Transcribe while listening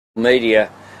Media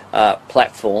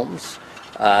platforms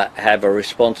have a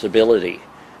responsibility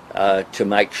to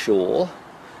make sure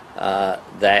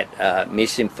that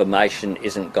misinformation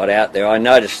isn't got out there. I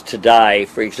noticed today,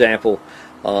 for example,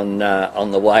 on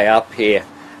the way up here,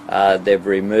 they've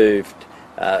removed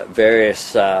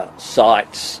various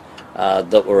sites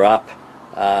that were up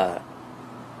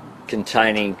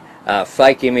containing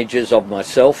fake images of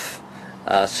myself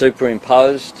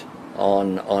superimposed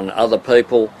on other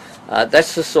people.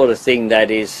 That's the sort of thing that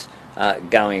is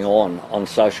going on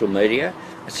social media.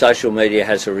 Social media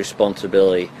has a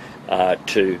responsibility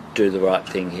to do the right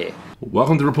thing here.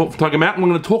 Welcome to Report from Tiger Mountain. We're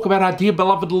going to talk about our dear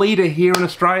beloved leader here in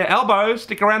Australia, Albo.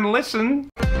 Stick around and listen.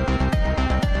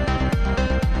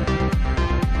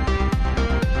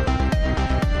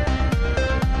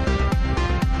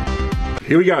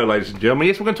 Here we go, ladies and gentlemen.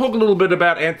 Yes, we're going to talk a little bit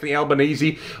about Anthony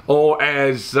Albanese, or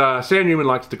as Sam Newman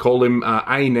likes to call him,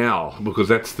 AnAl, because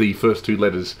that's the first two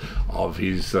letters of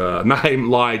his name,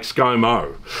 like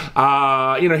ScoMo.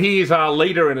 You know, he is our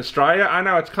leader in Australia. I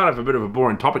know it's kind of a bit of a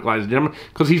boring topic, ladies and gentlemen,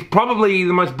 because he's probably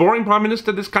the most boring Prime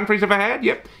Minister this country's ever had.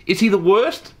 Yep. Is he the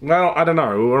worst? Well, I don't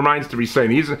know. It remains to be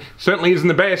seen. He certainly isn't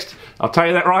the best. I'll tell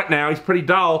you that right now. He's pretty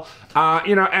dull.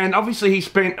 You know, and obviously he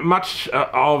spent much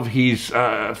of his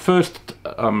first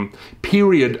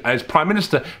period as Prime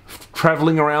Minister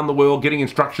travelling around the world, getting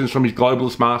instructions from his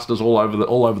globalist masters all over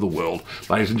the world,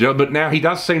 ladies and gentlemen. But now he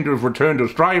does seem to have returned to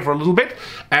Australia for a little bit,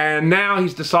 and now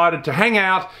he's decided to hang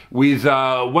out with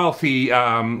wealthy,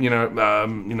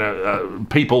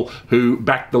 people who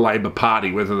back the Labor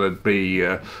Party, whether it be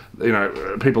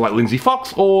people like Lindsay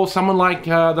Fox or someone like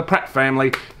the Pratt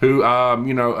family, who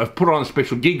have put on a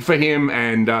special gig for him.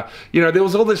 And there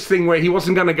was all this thing where he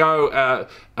wasn't going to go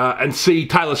and see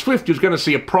Taylor Swift. He was going to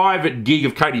see a private gig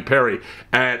of Katy Perry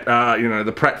at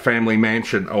the Pratt family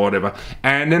mansion or whatever.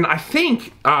 And then I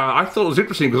think I thought it was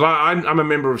interesting because I'm a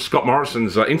member of Scott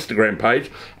Morrison's Instagram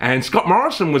page, and Scott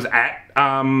Morrison was at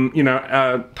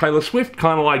Taylor Swift,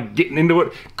 kind of like getting into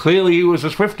it. Clearly he was a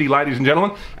Swiftie, ladies and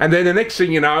gentlemen. And then the next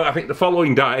thing you know, I think the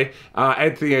following day,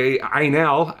 Anthony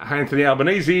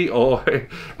Albanese, or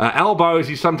Albo as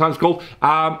he's sometimes called,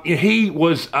 he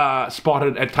was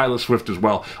spotted at Taylor Swift as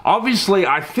well. Obviously,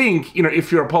 I think,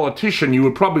 if you're a politician, you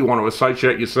would probably want to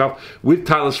associate yourself with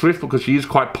Taylor Swift because she is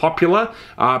quite popular,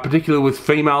 particularly with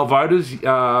female voters,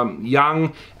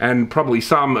 young and probably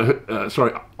some,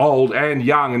 old and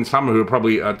young, and some who are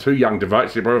probably too young to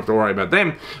vote, so you probably have to worry about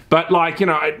them. But,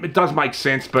 it does make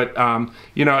sense. But,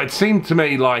 it seemed to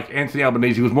me like Anthony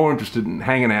Albanese was more interested in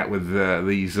hanging out with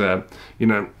these,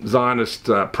 Zionist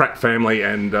Pratt family,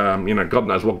 and, God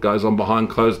knows what goes on behind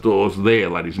closed doors there,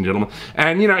 ladies and gentlemen.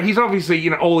 And, he's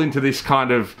obviously, all into this kind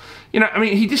of,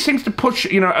 he just seems to push,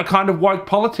 a kind of woke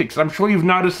politics. I'm sure you've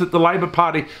noticed that the Labor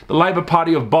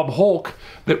Party of Bob Hawke,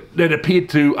 that appeared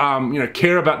to,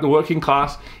 care about the working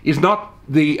class, is not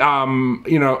the,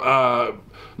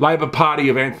 Labor Party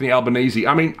of Anthony Albanese.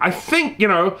 I think,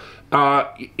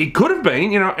 it could have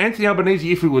been, Anthony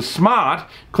Albanese, if he was smart,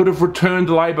 could have returned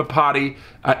the Labor Party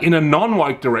in a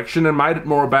non-woke direction and made it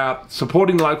more about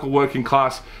supporting the local working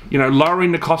class,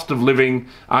 lowering the cost of living,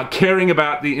 caring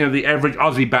about the average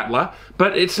Aussie battler.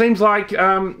 But it seems like,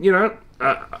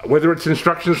 whether it's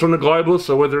instructions from the globalists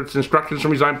or whether it's instructions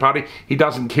from his own party, he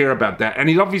doesn't care about that. And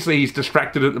he's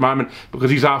distracted at the moment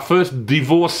because he's our first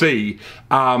divorcee,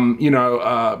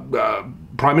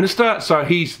 Prime Minister. So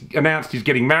he's announced he's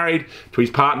getting married to his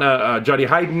partner, Jodie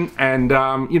Hayden, and,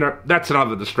 that's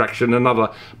another distraction, another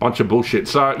bunch of bullshit.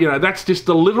 So, that's just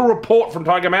a little report from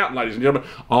Tiger Mountain, ladies and gentlemen,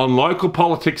 on local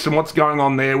politics and what's going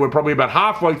on there. We're probably about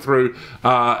halfway through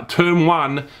term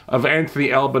one of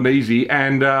Anthony Albanese,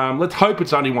 and let's hope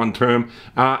it's only one term.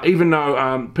 Even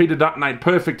though Peter Dutton ain't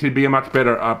perfect, he'd be a much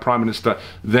better Prime Minister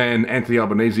than Anthony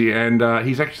Albanese, and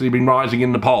he's actually been rising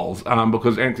in the polls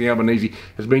because Anthony Albanese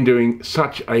has been doing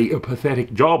such a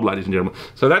pathetic job, ladies and gentlemen.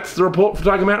 So that's the report for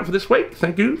Tiger Mountain for this week.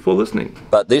 Thank you for listening.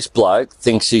 But this bloke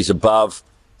thinks he's above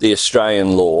the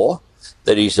Australian law,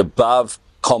 that he's above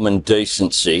common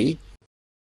decency,